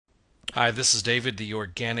Hi, this is David, the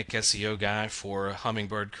organic SEO guy for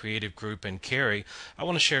Hummingbird Creative Group and Carey. I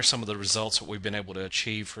want to share some of the results that we've been able to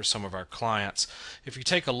achieve for some of our clients. If you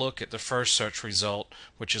take a look at the first search result,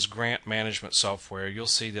 which is grant management software, you'll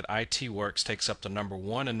see that IT Works takes up the number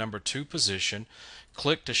 1 and number 2 position.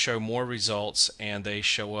 Click to show more results, and they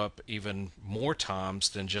show up even more times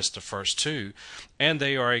than just the first two. And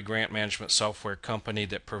they are a grant management software company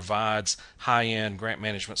that provides high-end grant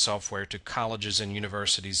management software to colleges and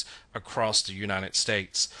universities across the United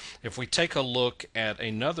States. If we take a look at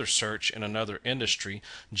another search in another industry,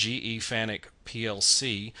 GE Fanuc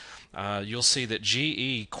PLC, you'll see that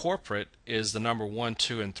GE Corporate is the number 1,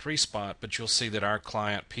 2, and 3 spot, but you'll see that our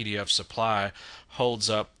client PDF Supply holds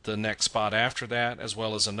up the next spot after that, as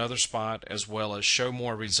well as another spot, as well as show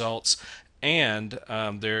more results. And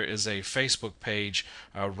there is a Facebook page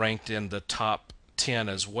ranked in the top 10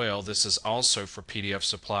 as well. This is also for PDF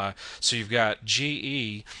Supply. So you've got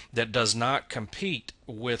GE that does not compete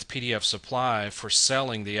with PDF Supply for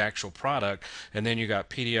selling the actual product, and then you got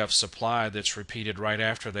PDF Supply that's repeated right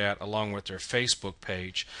after that along with their Facebook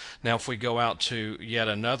page. Now if we go out to yet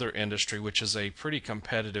another industry, which is a pretty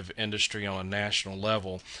competitive industry on a national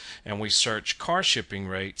level, and we search car shipping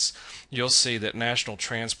rates, you'll see that National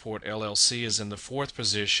Transport LLC is in the 4th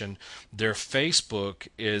position. Their Facebook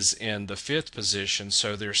is in the 5th position,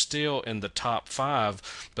 so they're still in the top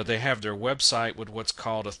 5, but they have their website with what's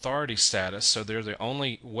called authority status, so they're the only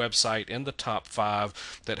website in the top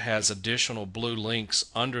 5 that has additional blue links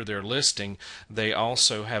under their listing. They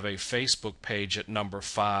also have a Facebook page at number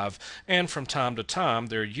 5, and from time to time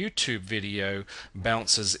their YouTube video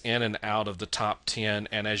bounces in and out of the top 10,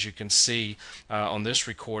 and as you can see on this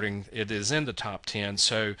recording, it is in the top 10.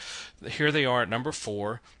 So here they are at number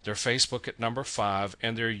 4, their Facebook at number 5,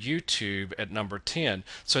 and their YouTube at number 10.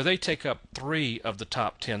 So they take up 3 of the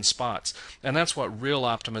top 10 spots, and that's what real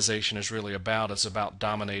optimization is really about. It's about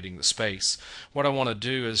dominating the space. What I want to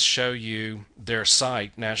do is show you their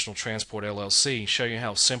site, National Transport LLC, show you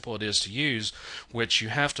how simple it is to use, which you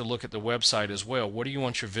have to look at the website as well. What do you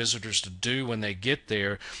want your visitors to do when they get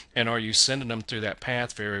there, and are you sending them through that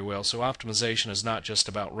path very well? So optimization is not just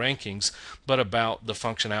about rankings, but about the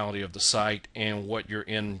functionality of the site and what your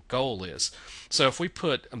end goal is. So if we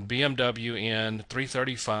put BMW in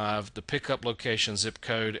 335, the pickup location zip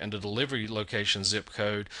code, and the delivery location zip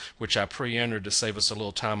code, which I pre-entered to save us a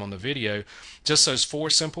little time on the video, just those 4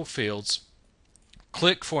 simple fields,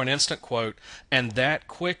 click for an instant quote, and that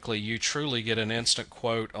quickly you truly get an instant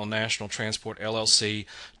quote on National Transport LLC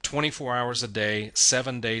 24 hours a day,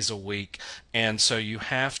 7 days a week. And so you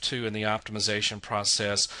have to, in the optimization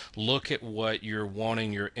process, look at what you're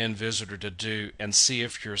wanting your end visitor to do and see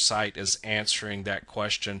if your site is answering that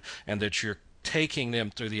question and that you're taking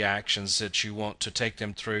them through the actions that you want to take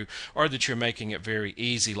them through, or that you're making it very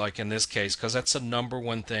easy, like in this case, because that's the number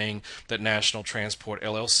 1 thing that National Transport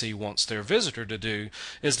LLC wants their visitor to do,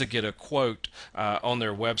 is to get a quote on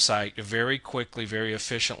their website very quickly, very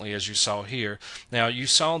efficiently, as you saw here. Now you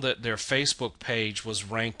saw that their Facebook page was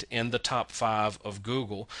ranked in the top 5 of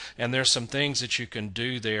Google, and there's some things that you can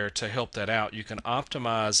do there to help that out. You can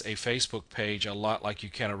optimize a Facebook page a lot like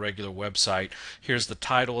you can a regular website. Here's the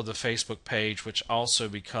title of the Facebook page, which also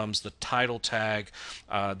becomes the title tag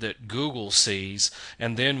that Google sees.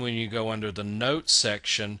 And then when you go under the notes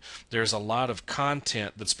section, there's a lot of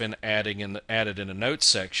content that's been added in the notes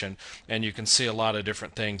section, and you can see a lot of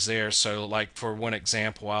different things there. So like for one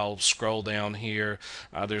example, I'll scroll down here.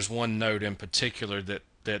 There's one note in particular that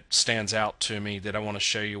stands out to me that I want to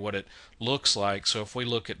show you what it looks like. So if we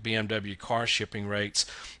look at BMW car shipping rates,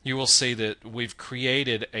 you will see that we've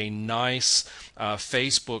created a nice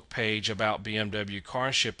Facebook page about BMW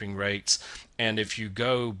car shipping rates. And if you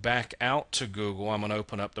go back out to Google, I'm going to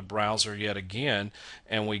open up the browser yet again,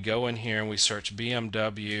 and we go in here and we search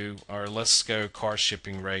BMW, or let's go car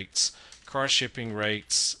shipping rates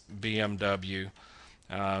BMW,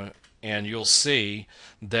 and you'll see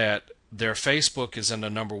that their Facebook is in the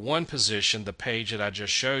number 1 position, the page that I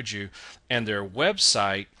just showed you, and their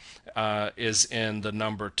website is in the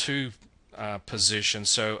number 2 position.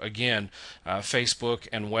 So again, Facebook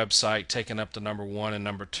and website taking up the number 1 and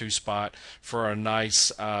number 2 spot for a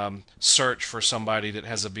nice search for somebody that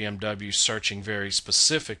has a BMW, searching very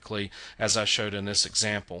specifically as I showed in this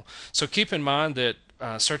example. So keep in mind that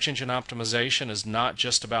search engine optimization is not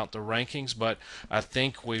just about the rankings, but I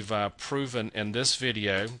think we've proven in this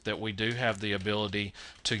video that we do have the ability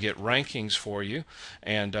to get rankings for you,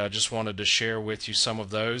 and just wanted to share with you some of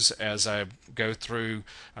those as I go through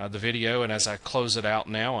the video and as I close it out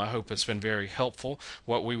now. I hope it's been very helpful.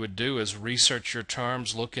 What we would do is research your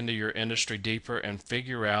terms, look into your industry deeper, and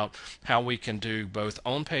figure out how we can do both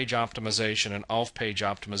on-page optimization and off-page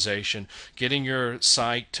optimization, getting your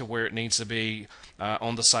site to where it needs to be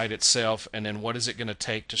on the site itself, and then what is it going to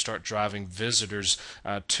take to start driving visitors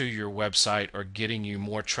to your website or getting you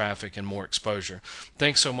more traffic and more exposure.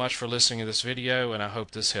 Thanks so much for listening to this video, and I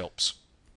hope this helps.